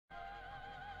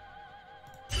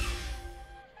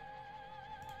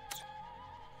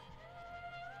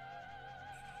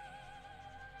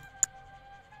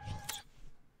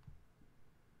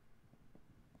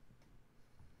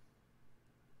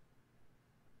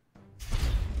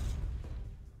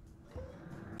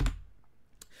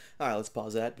Alright, let's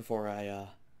pause that before I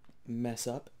mess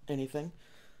up anything.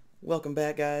 Welcome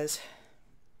back, guys.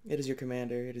 It is your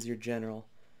commander, it is your general,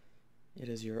 it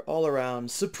is your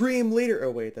all-around supreme leader. Oh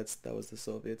wait, that was the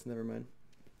Soviets, never mind.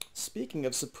 Speaking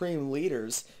of supreme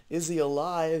leaders, is he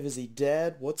alive? Is he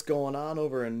dead? What's going on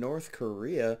over in North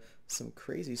Korea? Some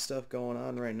crazy stuff going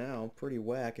on right now. Pretty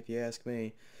whack if you ask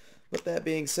me. But that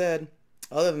being said,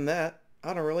 other than that,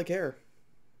 I don't really care.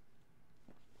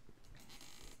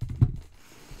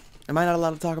 Am I not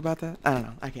allowed to talk about that? I don't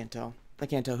know. I can't tell. I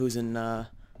can't tell who's in the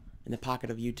pocket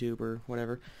of YouTube or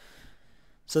whatever.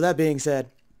 So that being said,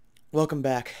 welcome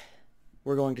back.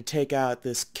 We're going to take out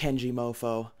this Kenji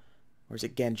mofo. Or is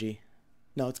it Genji?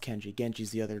 No, it's Kenji.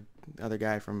 Genji's the other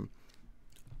guy from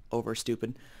Over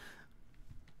Stupid.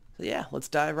 So yeah, let's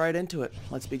dive right into it.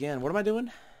 Let's begin. What am I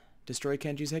doing? Destroy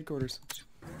Kenji's headquarters.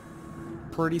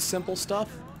 Pretty simple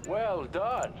stuff. Well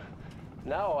done.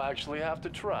 Now I'll actually have to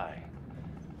try.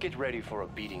 Get ready for a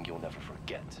beating you'll never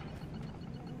forget.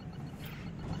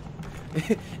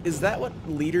 Is that what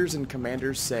leaders and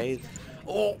commanders say?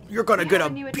 Oh, you're gonna get a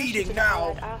beating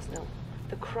now! Arsenal,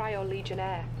 the Cryo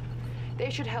Legionnaire.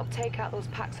 They should help take out those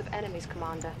packs of enemies,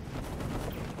 Commander.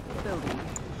 Building.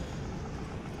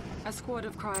 A squad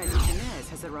of Cryo Legionnaires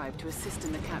has arrived to assist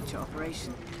in the capture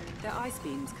operation. Their ice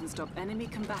beams can stop enemy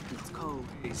combatants cold.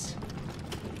 Okay,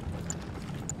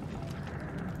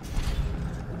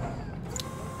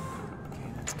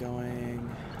 that's going...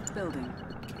 Building.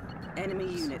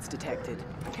 Enemy units detected.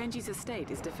 Kenji's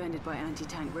estate is defended by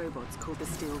anti-tank robots called the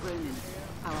Steel Ronin.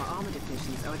 Our armor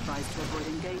divisions are advised to avoid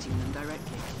engaging them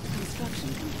directly.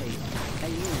 Construction complete. A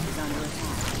unit is under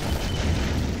attack.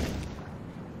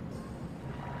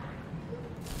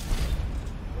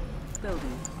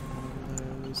 Building.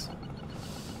 Those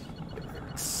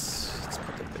barracks. Let's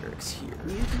put the barracks here.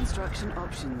 New construction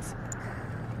options.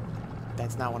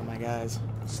 That's not one of my guys.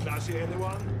 Slashy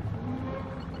anyone?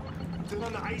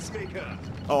 An ice maker.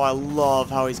 Oh, I love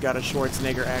how he's got a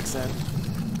Schwarzenegger accent.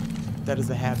 That is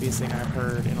the happiest thing I've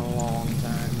heard in a long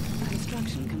time.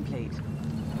 Construction complete.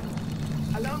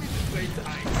 Allow me to break the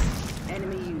ice.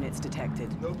 Enemy units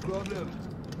detected. No problem.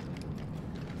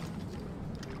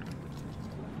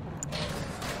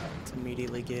 Let's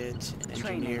immediately get an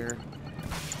Training. engineer.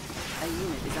 A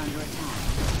unit is under attack.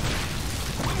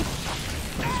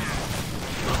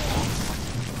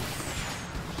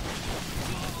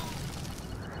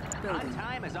 Building.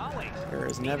 Time as always. There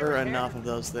is never enough of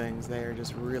those things. They are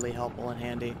just really helpful and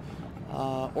handy.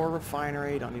 Or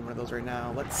refinery. Don't need one of those right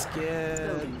now. Let's get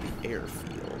the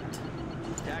airfield.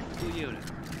 Tactical unit.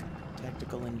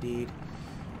 Tactical indeed.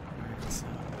 Alright, so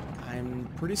I'm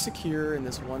pretty secure in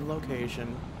this one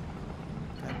location.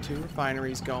 Got 2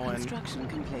 refineries going. Construction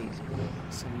complete.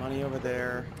 Some money over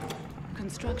there.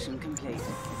 Construction complete.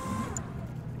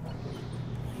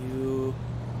 You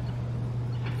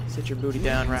sit your booty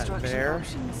down right there.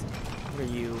 Options. What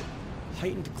are you?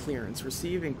 Heightened clearance.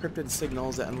 Receive encrypted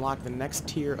signals that unlock the next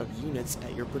tier of units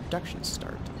at your production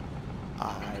start.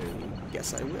 I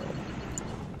guess I will.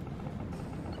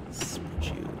 Let's put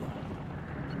you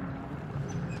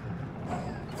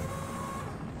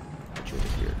over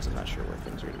here because I'm not sure where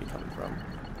things are going to be coming from.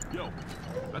 Yo,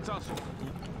 that's awesome.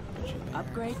 Yep, put you there.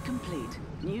 Upgrade complete.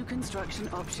 New construction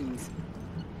options.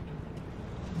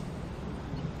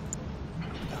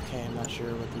 Okay, I'm not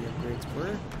sure what the upgrades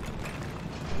were.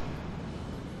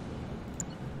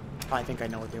 I think I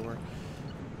know what they were.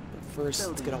 But first,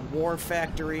 let's get a war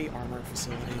factory, armor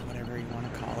facility, whatever you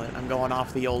want to call it. I'm going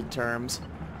off the old terms.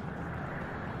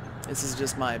 This is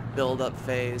just my build-up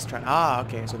phase.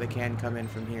 Okay, so they can come in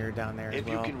from here down there as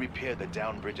well. If you can repair the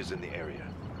down bridges in the area,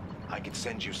 I can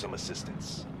send you some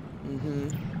assistance.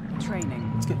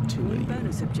 Training. Let's get 2 New of you.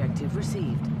 bonus objective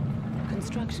received.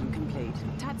 Construction complete.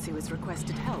 Tatsu has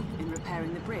requested help in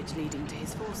repairing the bridge leading to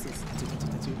his forces.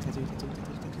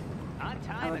 On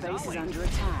time Our as base is always. under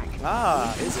attack.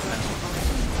 Ah, is it now?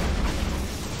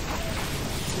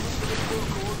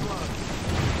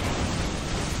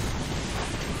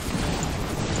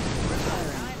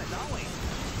 Time as always.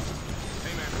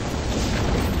 Hey man,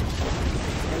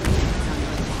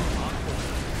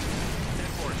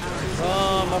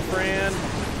 Oh, my friend.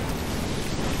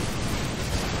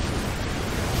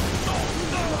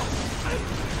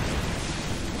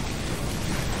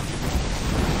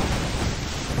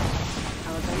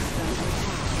 Our base is under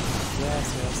attack. Yes,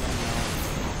 I know.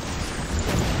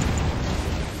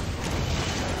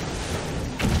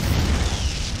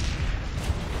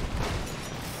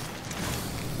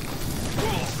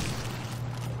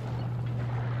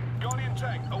 Guardian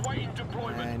tank awaiting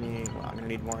deployment. I'm gonna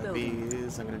need more of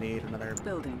these. I'm gonna need another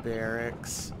Building.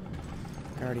 barracks.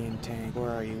 Guardian tank, where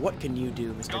are you? What can you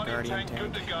do, Mr. Guardian tank?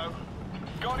 Good to go.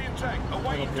 Guardian tank, Auto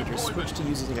awaiting pager, switch deployment. to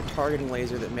using a targeting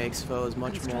laser that makes foes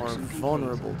much more Construction complete.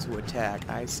 vulnerable to attack.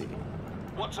 I see.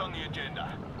 What's on the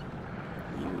agenda?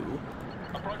 You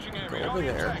Approaching Go area. over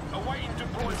Guardian there. tank, awaiting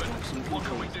deployment. Construction What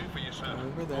can we complete. do for you, sir?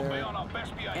 Over We'll be there. on our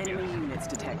best behavior. Enemy units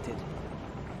detected.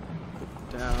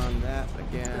 put down that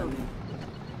again. Building.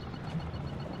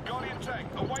 Guardian tank,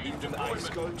 awaiting deployment.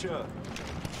 Sculpture.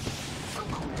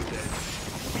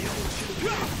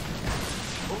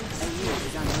 A unit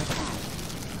is under attack.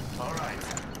 All right.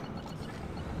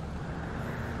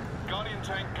 Guardian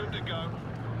tank, good to go.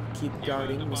 Keep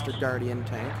guarding, Mr. Guardian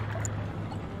tank.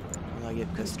 While I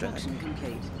get this back. Construction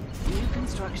complete. New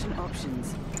construction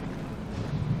options.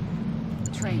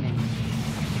 Training.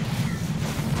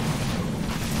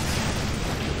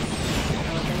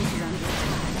 Our base is under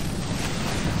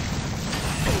attack.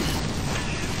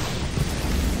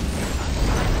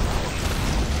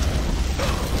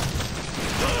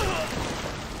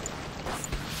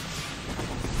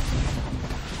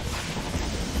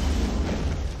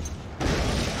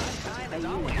 Time A as unit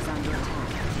always. is under attack.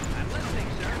 I'm listening,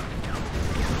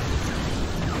 sir.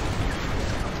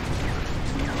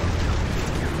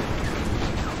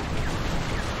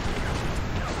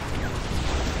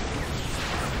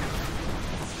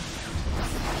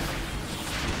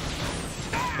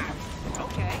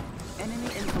 Okay. Enemy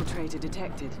infiltrator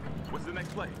detected. What's the next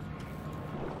play?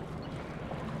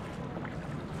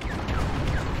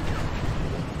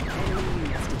 Enemy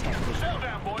units detected. Settle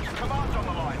down, boys. Command's on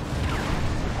the line.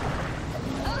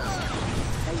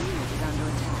 A unit is under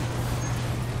attack.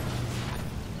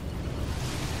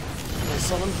 Will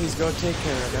someone please go take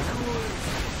care of it?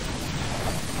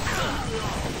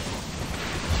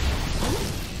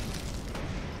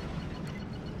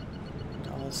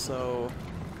 Also,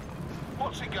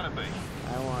 What's it gonna be?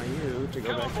 I want you to go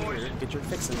Come back on, boys. here and get your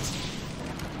fixins.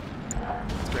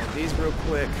 Let's grab these real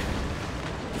quick.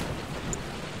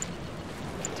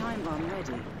 Time bomb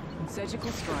ready.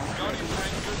 Surgical strike. Guardian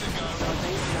tank, good to go. Our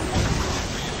base is under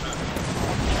attack.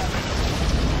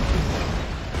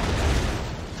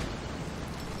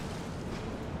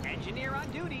 Engineer on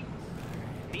duty.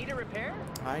 Need a repair?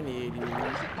 I need you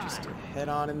just to head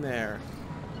on in there.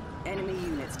 Enemy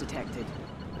units detected.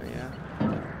 Oh yeah?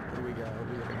 Here we go.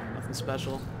 Nothing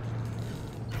special.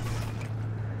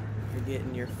 You're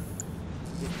getting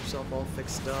yourself all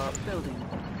fixed up. Building.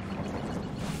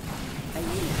 A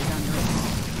unit is under attack.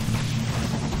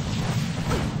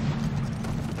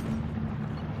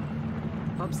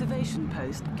 Observation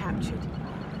post captured.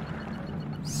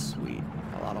 Sweet.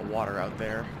 A lot of water out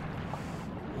there.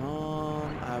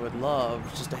 I would love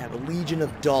just to have a legion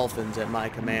of dolphins at my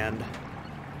command.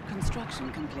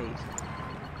 Construction complete.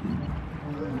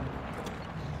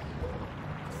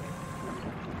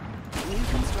 New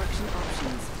construction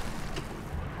options.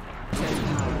 Jet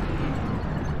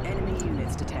power. Enemy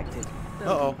units detected.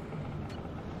 Uh-oh.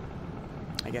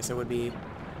 I guess it would be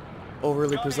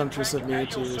overly presumptuous of me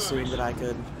to assume that I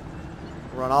could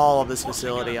run all of this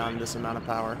facility on this amount of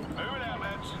power. Move it out,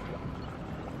 lads.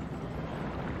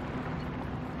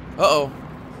 Uh-oh.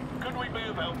 Could we be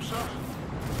of help, sir?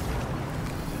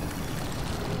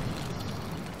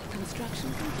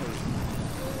 Construction complete.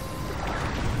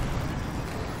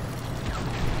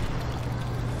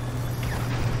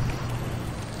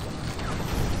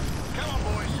 Come on,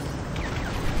 boys.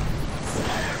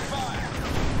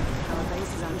 Fire. Our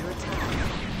base is under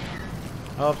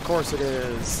attack. Of course it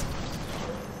is.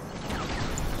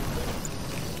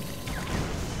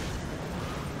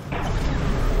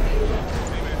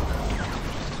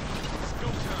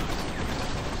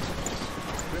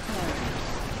 Repairing.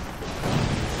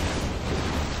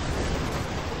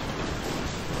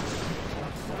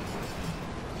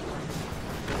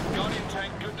 Guardian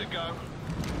tank, good to go.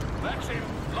 That's him.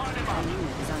 Line him Our up.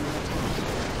 unit is under attack.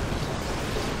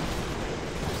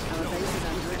 Our base is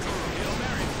under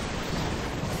attack.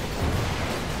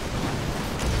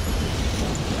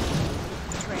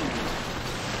 Training.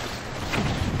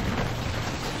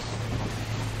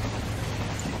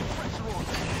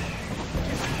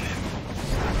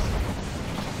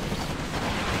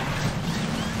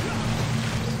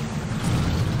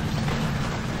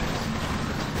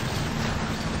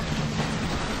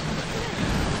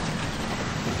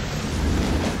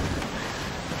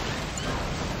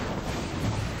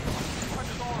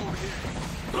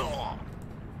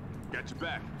 Got your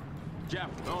back.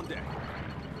 Javelin on deck.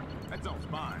 That zone's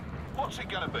mine. What's it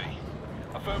gonna be?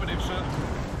 Affirmative, sir.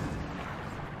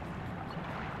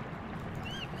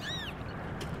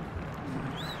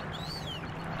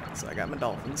 So I got my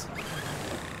dolphins.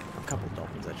 A couple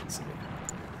dolphins, I should say.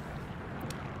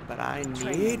 but I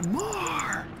need more.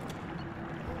 I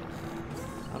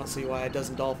don't see why a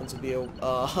dozen dolphins would be a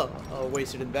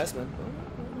wasted investment.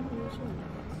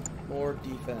 More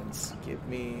defense. Give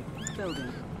me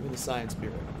the science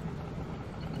bureau.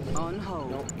 On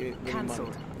hold. Nope, give me Cancelled.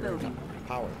 money. Building.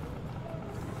 Power.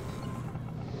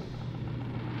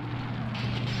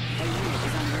 A unit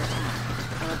is under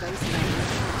attack. Our base is under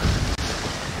attack.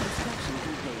 Construction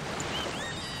complete.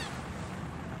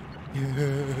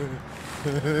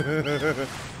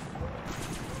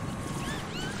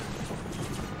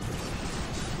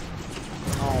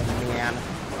 Oh man.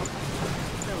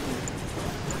 Building.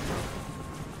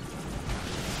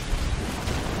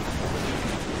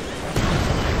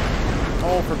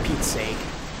 Oh, for Pete's sake.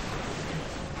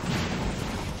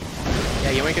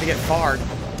 Yeah, you ain't gonna get far,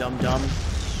 dum-dum.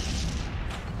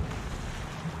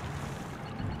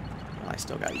 Well, I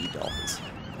still got you dolphins.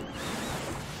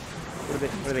 What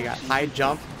do they got? High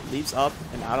jump, leaps up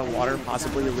and out of water,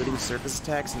 possibly eluding surface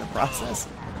attacks in the process.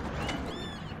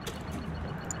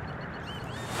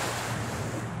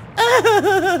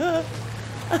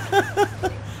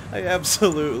 I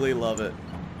absolutely love it.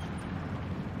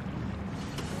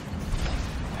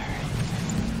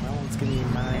 Well, let's give me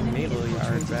my naval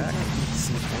yard back.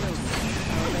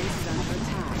 Our base is under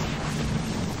attack.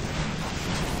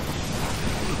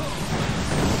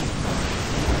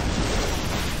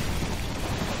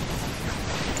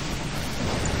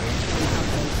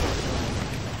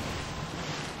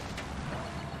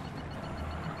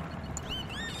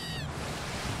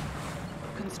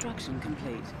 Construction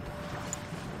complete.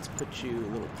 Let's put you a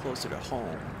little closer to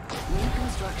home. New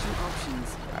construction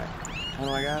options. Alright. How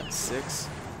do I got? 6.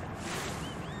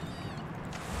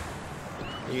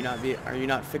 Are you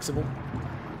not fixable?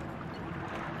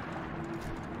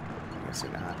 I guess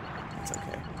you're not. It's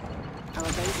okay. Our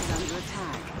base is under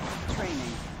attack.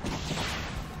 Training.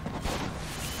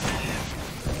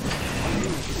 Our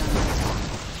unit is under attack.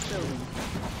 Building.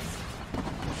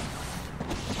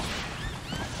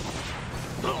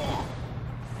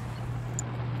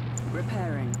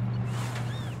 Repairing.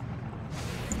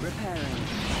 Repairing.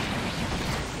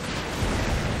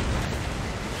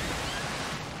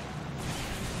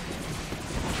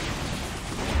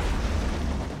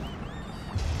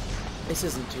 This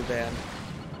isn't too bad.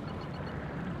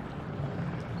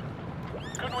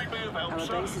 Could we be of help, Our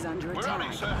sir? base is under We're on it,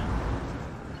 attack. sir.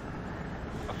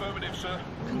 Affirmative, sir.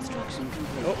 Construction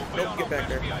complete. Oh, We'll be nope, on get our back best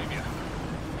there. behavior.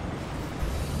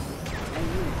 A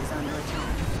unit is under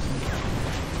attack.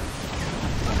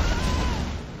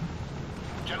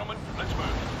 Gentlemen, let's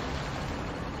move.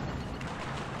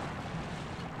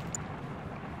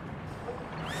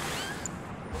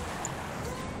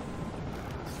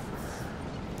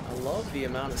 I love the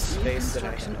amount of New space that I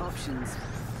construction have. options.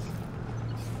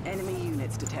 Enemy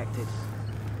units detected.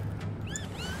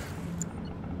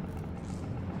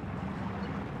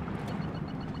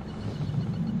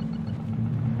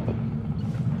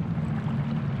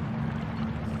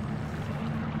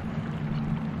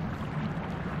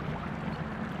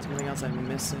 Something else I'm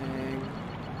missing.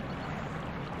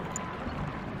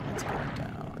 Let's go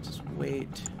down. Just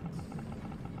wait.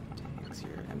 Tanks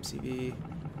here. MCV.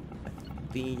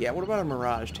 Yeah, what about a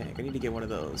Mirage tank? I need to get one of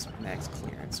those. Max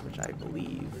clearance, which I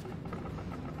believe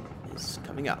is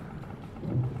coming up.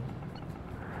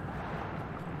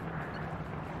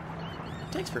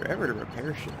 It takes forever to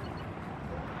repair shit.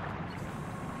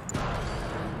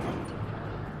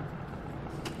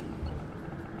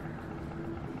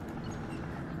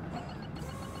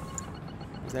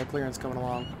 Is that clearance coming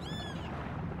along? Our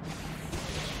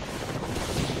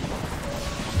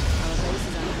base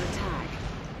is under attack.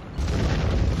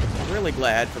 I'm really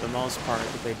glad, for the most part,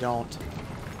 that they don't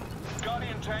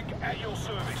Guardian tank at your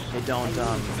service.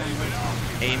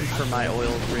 aim for my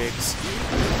oil rigs.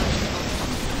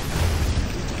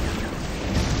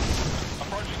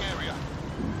 Approaching area.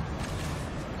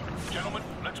 Gentlemen,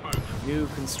 let's move. New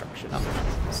construction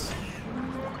options.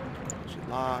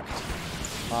 Locked.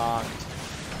 Locked.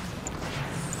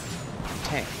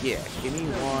 Tank, yeah. Give me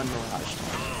one Mirage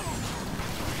tank.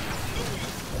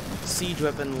 Siege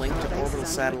weapon linked to orbital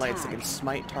satellites that can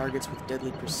smite targets with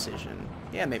deadly precision.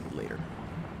 Yeah, maybe later.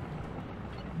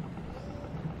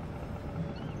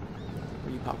 Where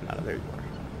are you popping out of? There you are.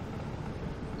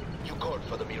 You called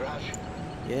for the Mirage?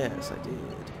 Yes, I did.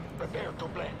 Prepare to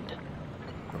blend.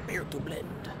 Prepare to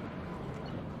blend.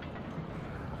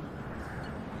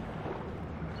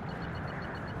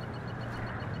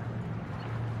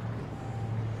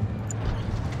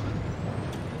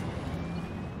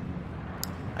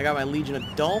 I got my Legion of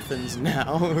Dolphins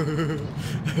now. That'll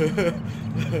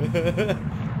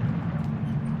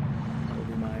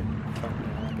be my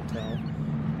thumbnail, I can tell.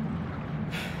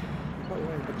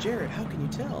 Jared, how can you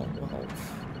tell? Well,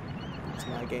 it's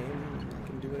my game. I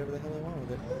can do whatever the hell I want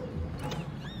with it.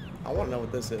 I want to know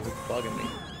what this is. It's bugging me.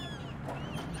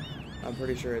 I'm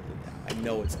pretty sure I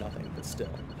know it's nothing, but still.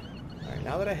 Alright,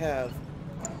 now that I have,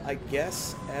 I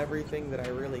guess, everything that I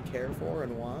really care for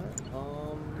and want,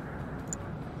 well,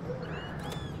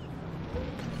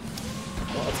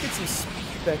 let's get some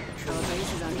spectrum. Our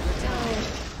base is under attack.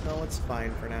 No, it's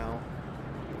fine for now.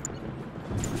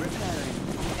 Repairing.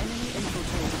 Enemy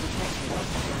infiltrator detected.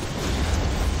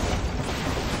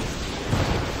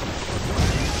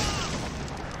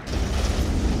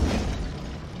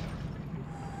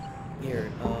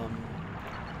 Here,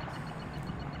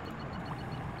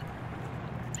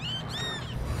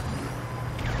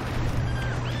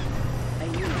 A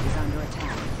unit is under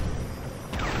attack.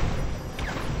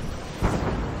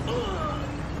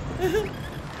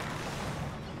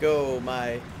 go,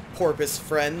 my porpoise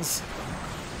friends.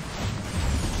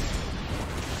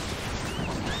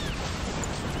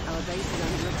 Our base is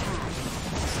under attack.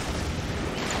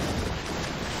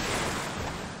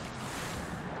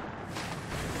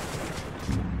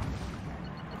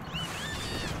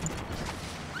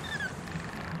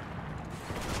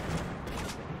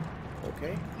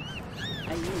 Okay.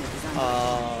 A unit is under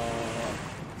attack.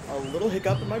 A little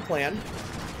hiccup in my plan.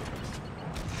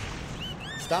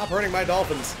 Stop hurting my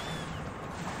dolphins.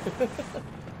 But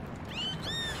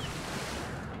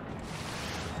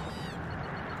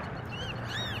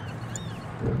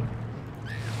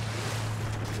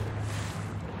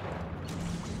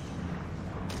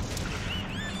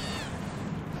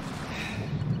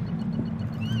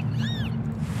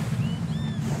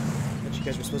you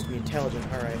guys were supposed to be intelligent.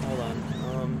 Alright, hold on.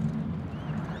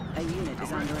 A unit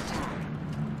is under attack.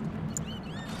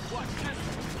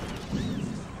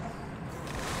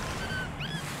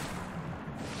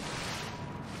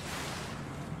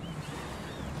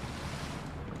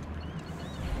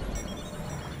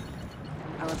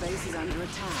 Our base is under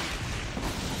attack.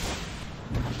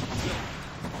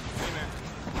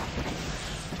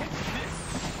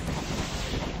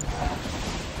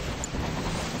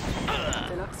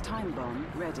 Deluxe time bomb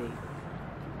ready.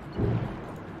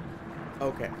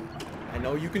 Okay. I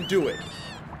know you can do it.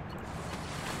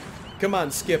 Come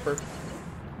on, Skipper.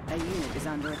 A unit is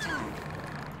under attack.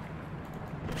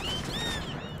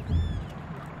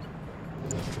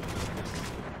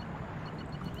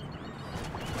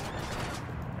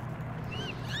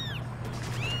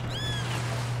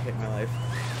 Hate my life.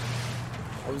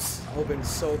 I was hoping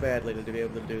so badly to be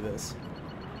able to do this.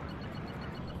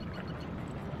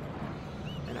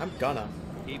 And I'm gonna.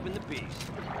 Keeping the peace.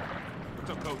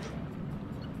 What's up, Coach?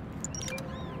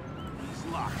 He's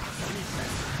locked.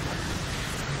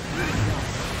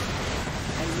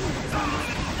 A unit is under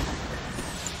attack.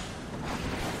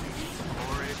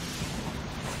 For it.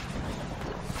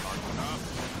 Hard enough.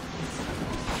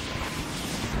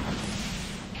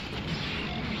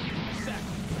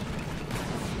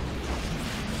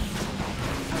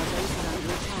 Our base is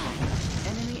under attack.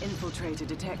 Enemy infiltrator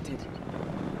detected.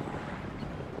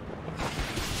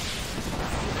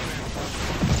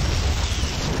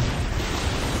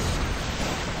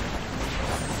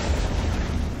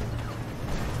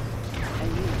 A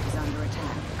unit is under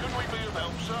attack. Can we be of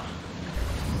help, sir?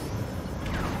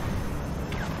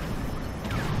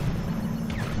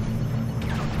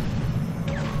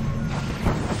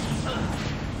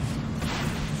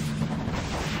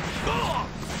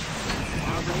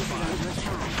 Our base is under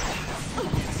attack.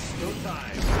 No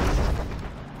time.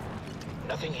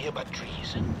 Nothing here but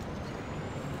trees.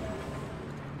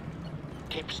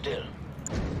 Keep still.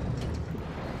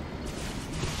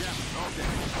 Yeah, all day.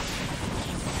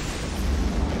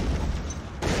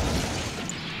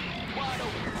 Wide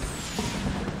open.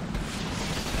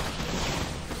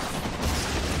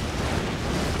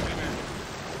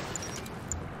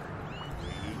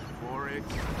 Wait for it.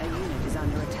 A unit is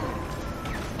under attack.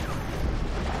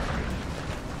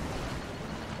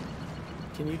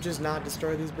 Can you just not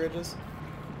destroy these bridges?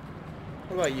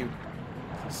 What about you?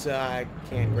 So I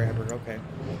can't grab her. Okay.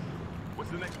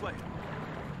 What's the next play?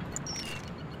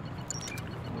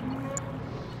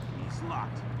 He's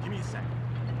locked. Give me a sec.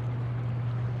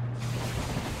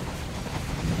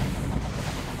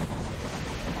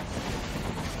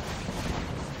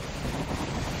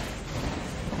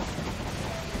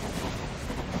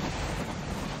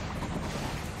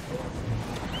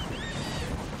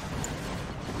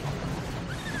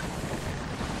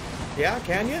 Yeah,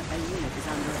 can you? A unit is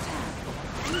under attack.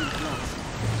 Unit lost.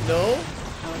 No?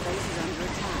 Our base is under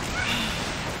attack.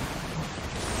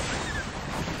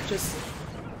 Just...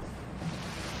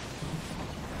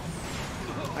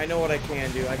 I know what I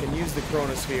can do. I can use the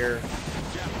chronosphere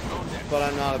Jeff, on deck. but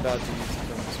I'm not about to use the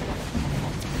bonus one.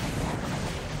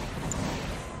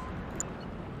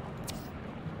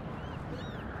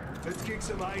 Let's kick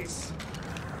some ice.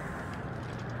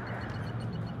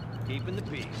 Keeping the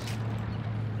peace.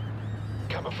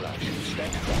 Camouflage.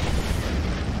 Stand back.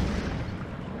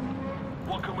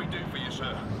 What can we do for you,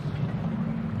 sir?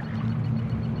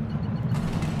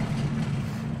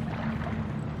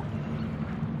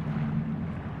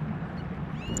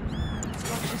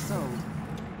 Structure sold.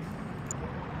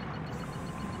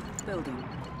 Building.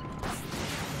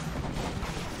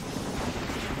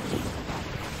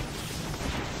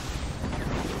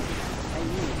 A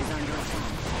unit is under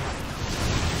attack.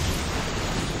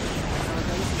 Our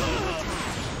base is under attack.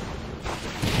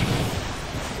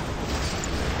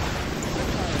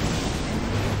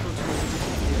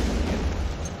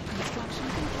 Construction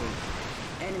complete.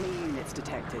 Enemy units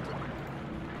detected.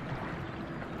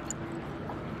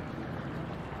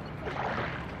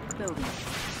 Building.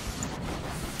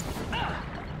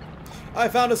 I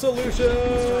found a solution!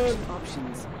 Construction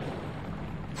options.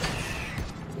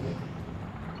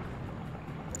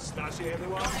 Stasi,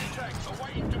 everyone. Tank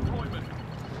awaiting deployment.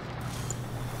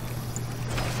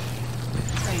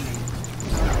 Training.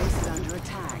 Our base is under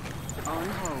attack. On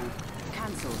hold.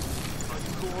 Cancelled.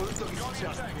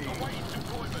 Guardian tank awaiting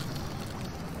deployment.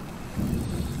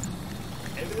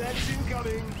 Evidence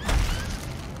incoming.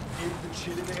 Keep the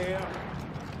shit in the air.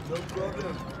 No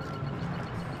problem.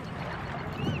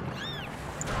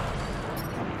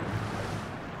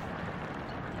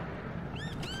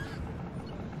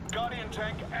 Guardian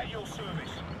tank at your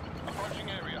service. Approaching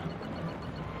area.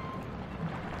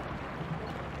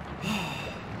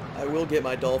 I will get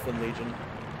my Dolphin Legion.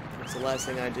 It's the last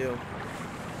thing I do.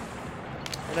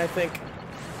 And I think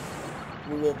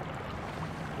we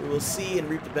will see and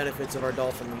reap the benefits of our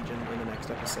Dolphin Legion in the next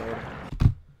episode.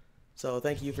 So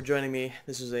thank you for joining me.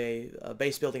 This is a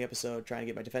base building episode, trying to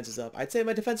get my defenses up. I'd say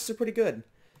my defenses are pretty good.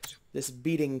 This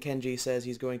beating Kenji says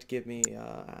he's going to give me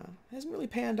hasn't really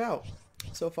panned out.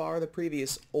 So far, the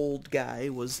previous old guy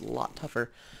was a lot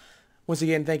tougher. Once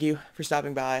again, thank you for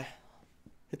stopping by.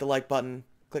 Hit the like button.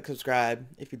 Click subscribe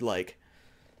if you'd like.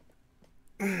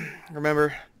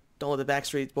 Remember, don't let the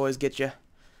Backstreet Boys get you.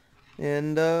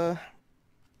 And, I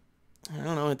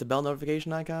don't know, hit the bell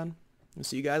notification icon. I'll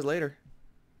see you guys later.